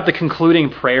think about the concluding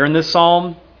prayer in this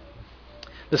psalm,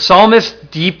 the psalmist's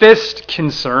deepest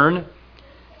concern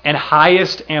and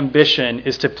highest ambition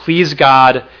is to please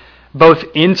God both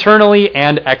internally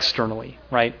and externally,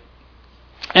 right?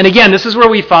 And again, this is where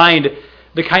we find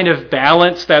the kind of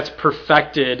balance that's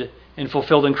perfected and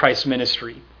fulfilled in Christ's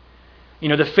ministry. You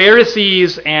know, the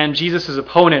Pharisees and Jesus'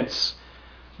 opponents,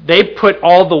 they put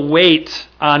all the weight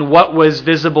on what was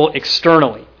visible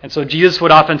externally. And so Jesus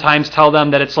would oftentimes tell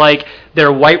them that it's like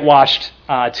their whitewashed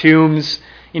tombs.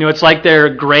 You know, it's like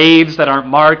their graves that aren't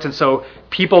marked, and so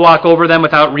people walk over them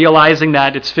without realizing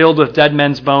that it's filled with dead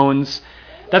men's bones.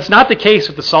 That's not the case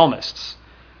with the psalmists.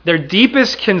 Their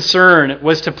deepest concern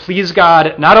was to please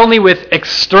God not only with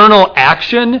external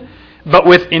action, but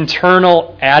with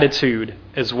internal attitude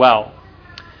as well.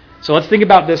 So let's think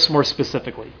about this more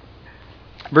specifically.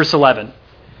 Verse 11.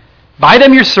 By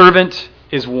them your servant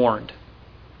is warned.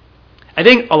 I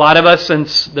think a lot of us,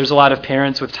 since there's a lot of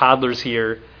parents with toddlers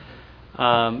here,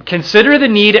 consider the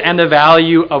need and the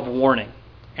value of warning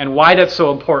and why that's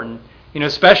so important. You know,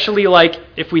 especially like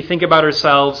if we think about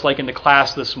ourselves like in the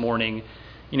class this morning,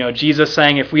 you know, Jesus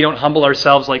saying if we don't humble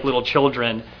ourselves like little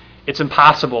children, it's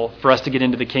impossible for us to get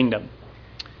into the kingdom.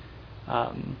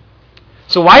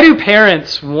 So why do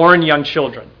parents warn young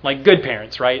children? Like good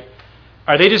parents, right?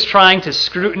 Are they just trying to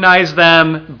scrutinize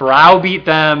them, browbeat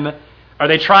them? Are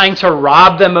they trying to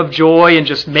rob them of joy and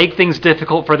just make things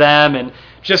difficult for them and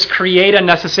just create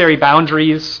unnecessary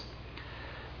boundaries?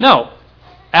 No.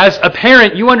 As a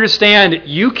parent, you understand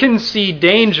you can see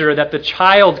danger that the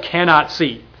child cannot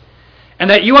see. And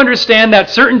that you understand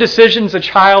that certain decisions a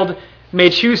child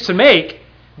may choose to make,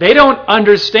 they don't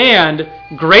understand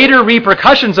greater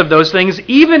repercussions of those things,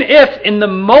 even if in the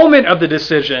moment of the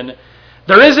decision,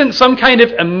 there isn't some kind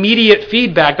of immediate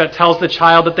feedback that tells the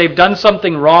child that they've done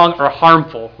something wrong or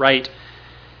harmful, right?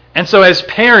 And so as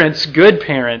parents, good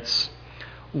parents,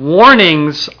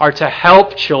 warnings are to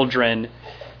help children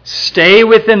stay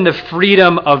within the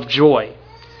freedom of joy.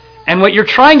 And what you're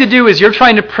trying to do is you're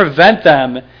trying to prevent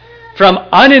them from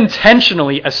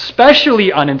unintentionally,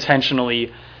 especially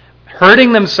unintentionally,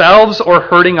 hurting themselves or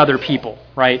hurting other people,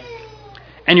 right?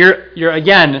 And you're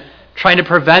again trying to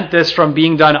prevent this from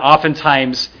being done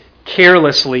oftentimes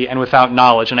carelessly and without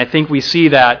knowledge. And I think we see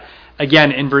that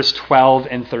again in verse 12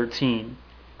 and 13.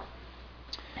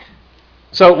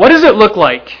 So what does it look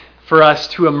like for us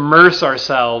to immerse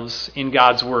ourselves in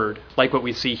God's word, like what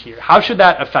we see here? How should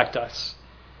that affect us?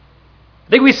 I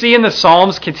think we see in the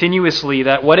Psalms continuously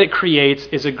that what it creates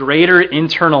is a greater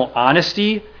internal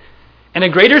honesty and a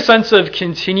greater sense of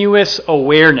continuous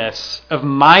awareness of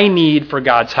my need for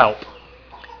God's help.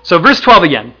 So verse 12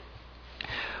 again.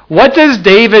 What does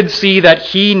David see that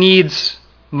he needs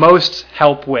most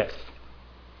help with?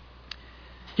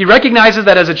 He recognizes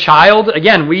that as a child,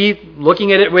 again, we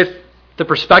looking at it with the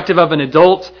perspective of an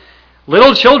adult,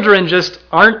 little children just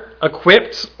aren't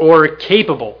equipped or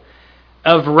capable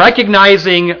of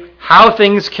recognizing how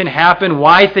things can happen,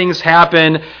 why things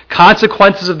happen,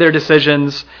 consequences of their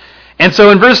decisions. And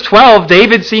so in verse 12,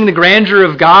 David, seeing the grandeur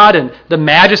of God and the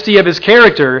majesty of his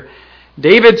character,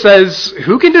 David says,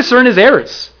 who can discern his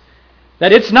errors?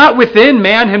 That it's not within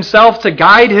man himself to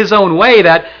guide his own way,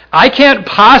 that I can't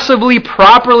possibly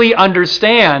properly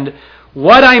understand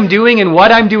what I'm doing and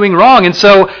what I'm doing wrong. And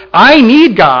so I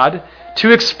need God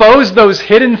to expose those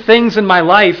hidden things in my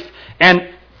life and,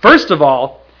 first of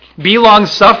all, be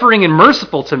long-suffering and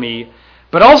merciful to me,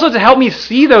 but also to help me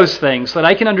see those things so that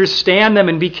I can understand them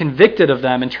and be convicted of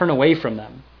them and turn away from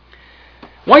them.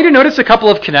 I want you to notice a couple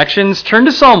of connections. Turn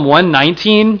to Psalm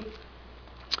 119.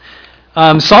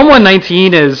 Psalm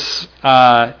 119 is,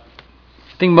 I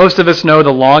think most of us know,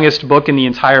 the longest book in the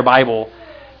entire Bible.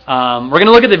 We're going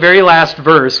to look at the very last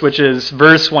verse, which is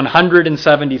verse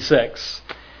 176.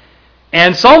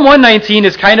 And Psalm 119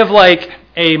 is kind of like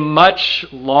a much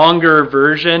longer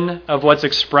version of what's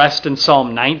expressed in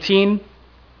Psalm 19.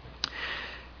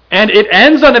 And it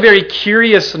ends on a very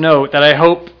curious note that I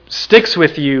hope sticks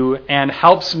with you and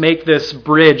helps make this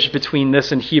bridge between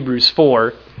this and Hebrews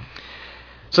 4.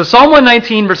 So Psalm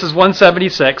 119 verses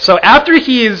 176. So after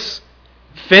he's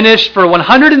finished for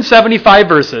 175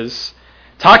 verses,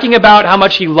 talking about how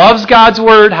much he loves God's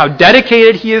word, how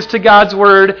dedicated he is to God's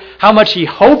word, how much he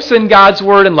hopes in God's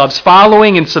word and loves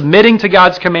following and submitting to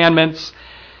God's commandments,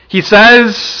 he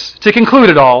says, to conclude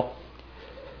it all,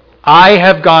 I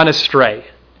have gone astray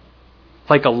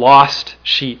like a lost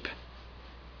sheep.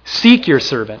 Seek your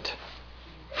servant,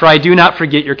 for I do not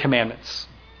forget your commandments.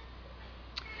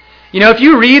 If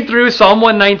you read through Psalm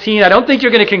 119, I don't think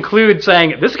you're going to conclude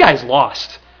saying, this guy's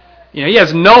lost. He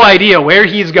has no idea where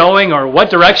he's going or what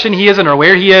direction he is in or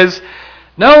where he is.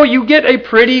 No, you get a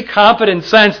pretty competent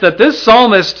sense that this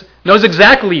psalmist knows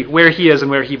exactly where he is and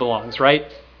where he belongs, right?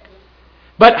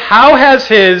 But how has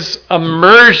his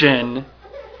immersion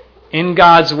in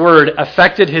God's word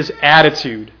affected his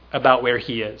attitude about where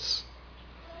he is?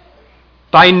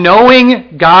 By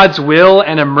knowing God's will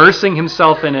and immersing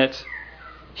himself in it,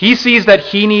 he sees that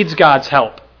he needs God's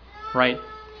help, right?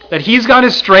 That he's gone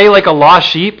astray like a lost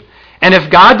sheep, and if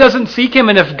God doesn't seek him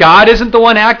and if God isn't the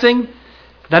one acting,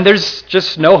 then there's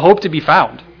just no hope to be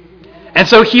found. And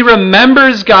so he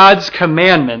remembers God's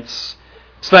commandments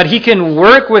so that he can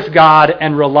work with God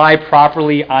and rely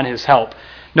properly on his help.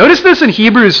 Notice this in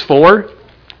Hebrews 4.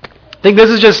 I think this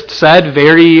is just said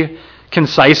very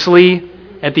concisely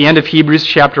at the end of Hebrews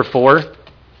chapter 4.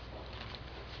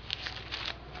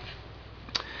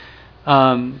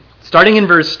 Starting in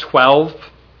verse 12.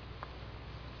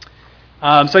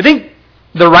 So I think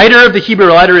the writer of the Hebrew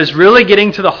letter is really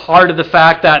getting to the heart of the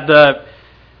fact that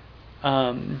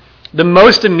the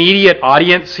most immediate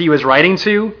audience he was writing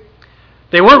to,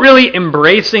 they weren't really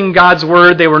embracing God's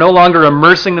word. They were no longer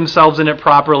immersing themselves in it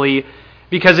properly.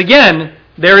 Because again,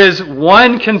 there is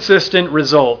one consistent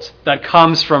result that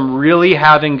comes from really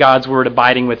having God's word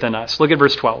abiding within us. Look at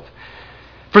verse 12.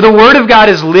 For the word of God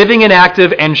is living and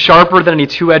active and sharper than any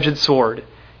two-edged sword,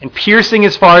 and piercing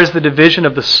as far as the division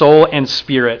of the soul and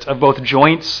spirit, of both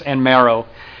joints and marrow,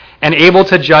 and able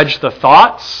to judge the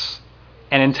thoughts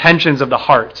and intentions of the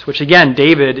heart, which again,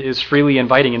 David is freely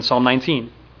inviting in Psalm 19.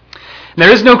 And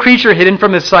there is no creature hidden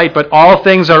from his sight, but all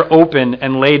things are open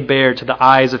and laid bare to the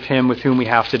eyes of him with whom we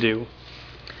have to do.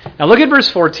 Now look at verse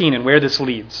 14 and where this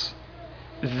leads.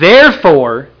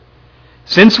 Therefore,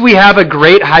 since we have a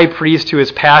great high priest who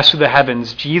has passed through the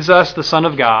heavens, Jesus, the Son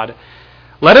of God,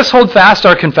 let us hold fast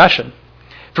our confession.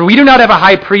 For we do not have a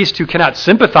high priest who cannot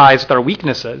sympathize with our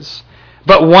weaknesses,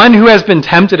 but one who has been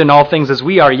tempted in all things as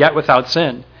we are, yet without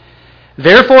sin.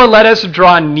 Therefore, let us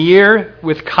draw near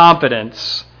with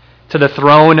confidence to the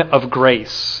throne of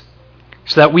grace,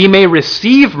 so that we may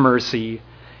receive mercy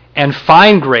and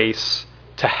find grace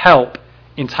to help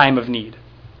in time of need.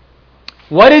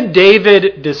 What did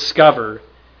David discover,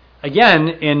 again,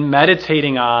 in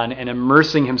meditating on and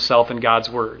immersing himself in God's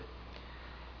word?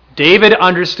 David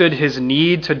understood his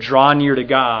need to draw near to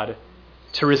God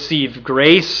to receive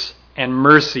grace and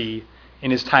mercy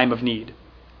in his time of need.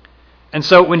 And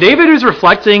so when David was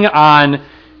reflecting on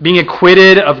being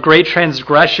acquitted of great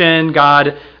transgression,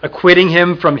 God acquitting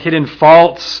him from hidden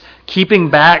faults, keeping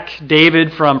back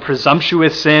David from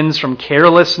presumptuous sins, from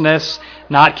carelessness,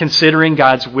 not considering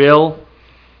God's will,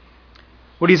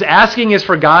 what he's asking is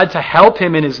for God to help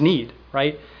him in his need,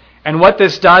 right? And what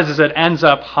this does is it ends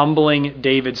up humbling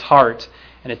David's heart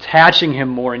and attaching him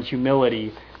more in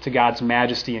humility to God's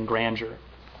majesty and grandeur. And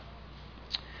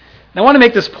I want to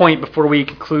make this point before we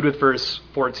conclude with verse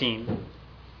 14.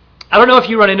 I don't know if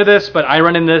you run into this, but I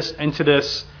run into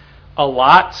this a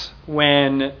lot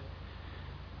when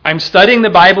I'm studying the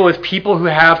Bible with people who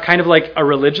have kind of like a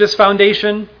religious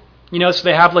foundation. So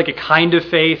they have like a kind of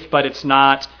faith, but it's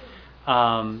not...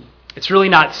 it's really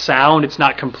not sound, it's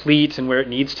not complete and where it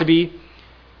needs to be.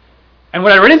 And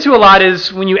what I run into a lot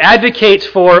is when you advocate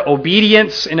for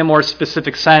obedience in a more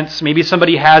specific sense, maybe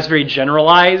somebody has very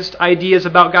generalized ideas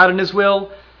about God and his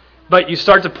will, but you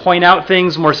start to point out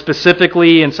things more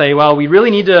specifically and say, well, we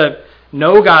really need to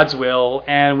know God's will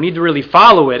and we need to really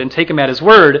follow it and take him at his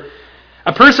word.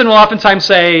 A person will oftentimes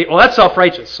say, well, that's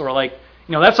self-righteous, or like,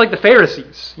 that's like the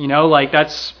Pharisees, like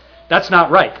that's not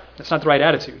right. That's not the right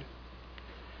attitude.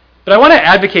 But I want to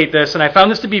advocate this, and I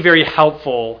found this to be very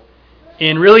helpful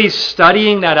in really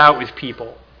studying that out with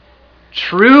people.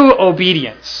 True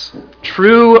obedience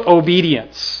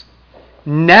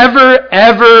never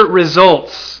ever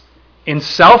results in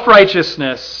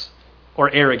self-righteousness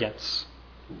or arrogance.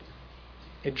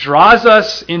 It draws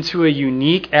us into a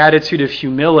unique attitude of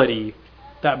humility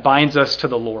that binds us to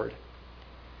the Lord.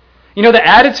 The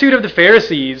attitude of the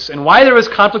Pharisees and why there was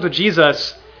conflict with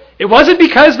Jesus, it wasn't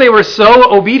because they were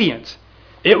so obedient.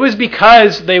 It was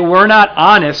because they were not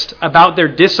honest about their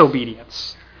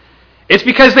disobedience. It's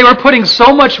because they were putting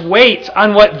so much weight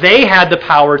on what they had the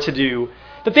power to do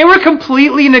that they were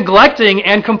completely neglecting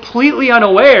and completely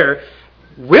unaware,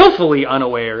 willfully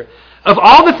unaware, of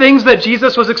all the things that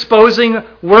Jesus was exposing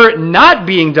were not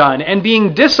being done and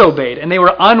being disobeyed, and they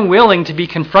were unwilling to be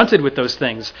confronted with those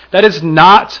things. That is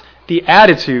not the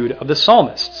attitude of the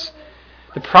psalmists.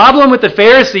 The problem with the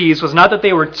Pharisees was not that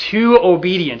they were too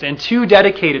obedient and too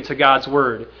dedicated to God's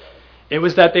word. It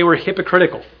was that they were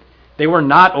hypocritical. They were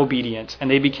not obedient, and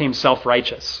they became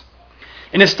self-righteous.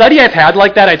 In a study I've had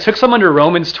like that, I took someone to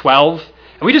Romans 12,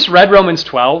 and we just read Romans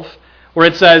 12, where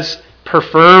it says,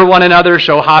 prefer one another,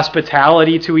 show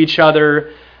hospitality to each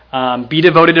other, be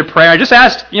devoted to prayer. I just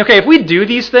asked, okay, if we do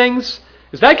these things,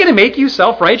 is that going to make you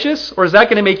self-righteous, or is that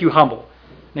going to make you humble?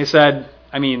 And they said,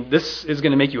 this is going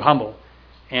to make you humble.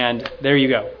 And there you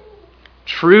go.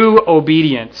 True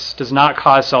obedience does not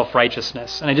cause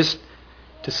self-righteousness. And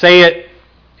to say it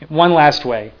one last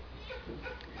way,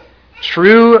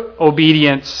 true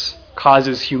obedience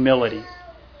causes humility.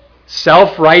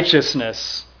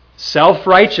 Self-righteousness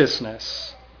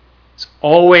is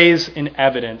always an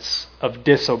evidence of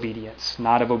disobedience,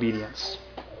 not of obedience.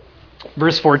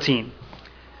 Verse 14.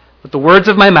 Let the words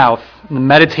of my mouth and the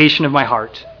meditation of my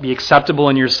heart be acceptable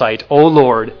in your sight, O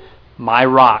Lord, my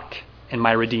rock and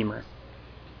my redeemer.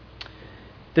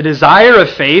 The desire of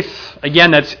faith,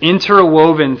 again, that's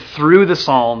interwoven through the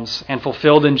Psalms and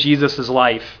fulfilled in Jesus'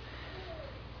 life,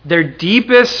 their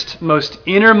deepest, most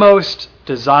innermost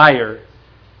desire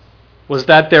was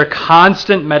that their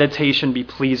constant meditation be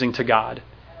pleasing to God.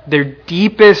 Their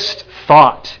deepest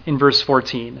thought in verse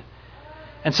 14.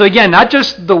 And so again, not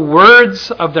just the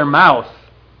words of their mouth,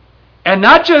 and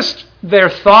not just their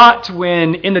thought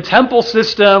when in the temple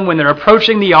system, when they're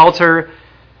approaching the altar.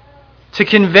 To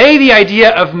convey the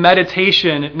idea of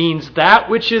meditation means that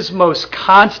which is most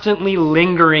constantly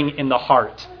lingering in the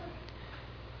heart.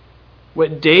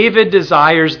 What David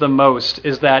desires the most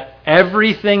is that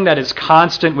everything that is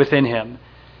constant within him,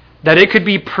 that it could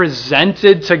be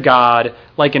presented to God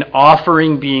like an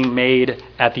offering being made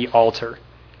at the altar.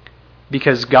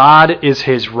 Because God is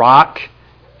his rock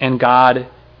and God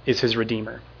is his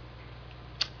redeemer.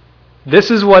 This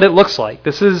is what it looks like.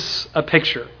 This is a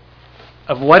picture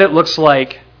of what it looks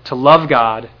like to love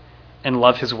God and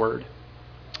love his word.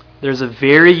 There's a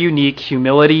very unique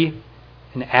humility,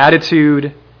 an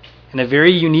attitude, and a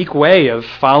very unique way of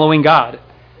following God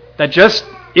that just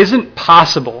isn't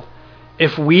possible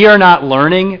if we are not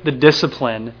learning the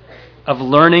discipline of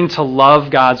learning to love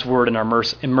God's word and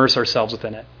immerse ourselves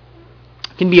within it.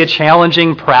 It can be a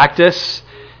challenging practice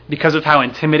because of how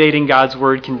intimidating God's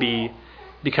word can be,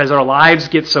 because our lives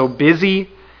get so busy,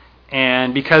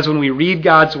 and because when we read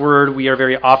God's word, we are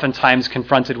very oftentimes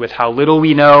confronted with how little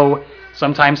we know,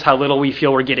 sometimes how little we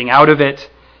feel we're getting out of it,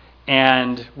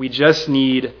 and we just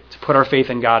need to put our faith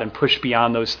in God and push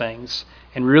beyond those things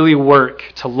and really work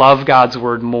to love God's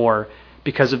word more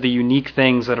because of the unique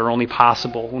things that are only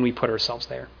possible when we put ourselves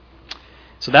there.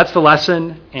 So that's the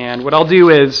lesson, and what I'll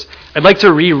do is I'd like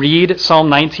to reread Psalm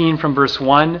 19 from verse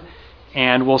 1,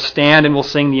 and we'll stand and we'll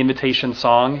sing the invitation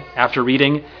song after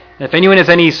reading. And if anyone has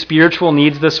any spiritual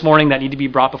needs this morning that need to be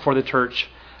brought before the church,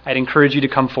 I'd encourage you to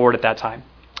come forward at that time.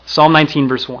 Psalm 19,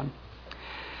 verse 1.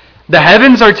 The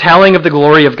heavens are telling of the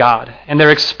glory of God, and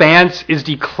their expanse is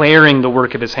declaring the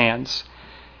work of his hands.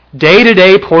 Day to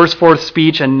day pours forth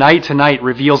speech, and night to night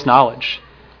reveals knowledge.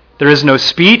 There is no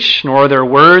speech, nor are there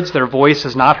words, their voice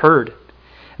is not heard.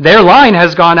 Their line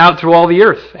has gone out through all the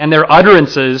earth, and their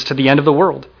utterances to the end of the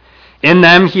world. In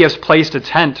them he has placed a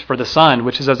tent for the sun,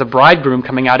 which is as a bridegroom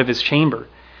coming out of his chamber.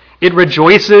 It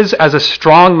rejoices as a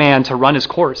strong man to run his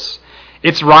course.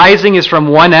 Its rising is from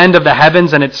one end of the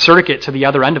heavens, and its circuit to the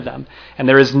other end of them, and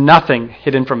there is nothing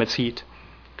hidden from its heat.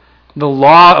 The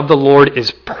law of the Lord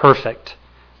is perfect,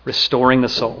 restoring the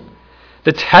soul.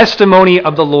 The testimony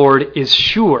of the Lord is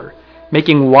sure,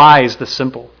 making wise the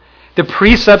simple. The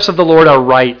precepts of the Lord are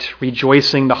right,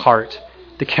 rejoicing the heart.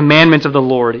 The commandment of the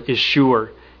Lord is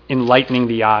sure, enlightening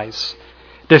the eyes.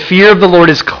 The fear of the Lord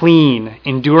is clean,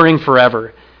 enduring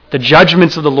forever. The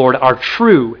judgments of the Lord are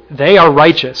true. They are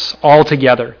righteous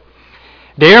altogether.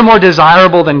 They are more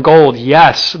desirable than gold,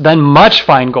 yes, than much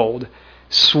fine gold,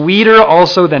 sweeter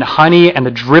also than honey and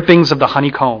the drippings of the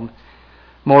honeycomb.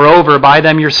 Moreover, by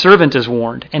them your servant is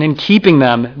warned, and in keeping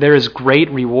them there is great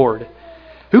reward.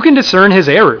 Who can discern his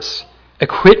errors?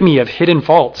 Acquit me of hidden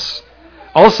faults.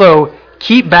 Also,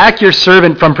 keep back your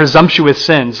servant from presumptuous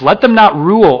sins. Let them not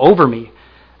rule over me.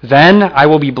 Then I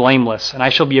will be blameless, and I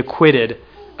shall be acquitted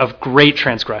of great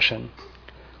transgression.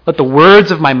 Let the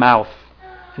words of my mouth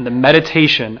and the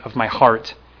meditation of my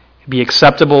heart be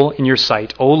acceptable in your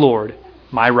sight, O Lord,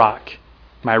 my rock,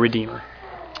 my redeemer.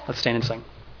 Let's stand and sing.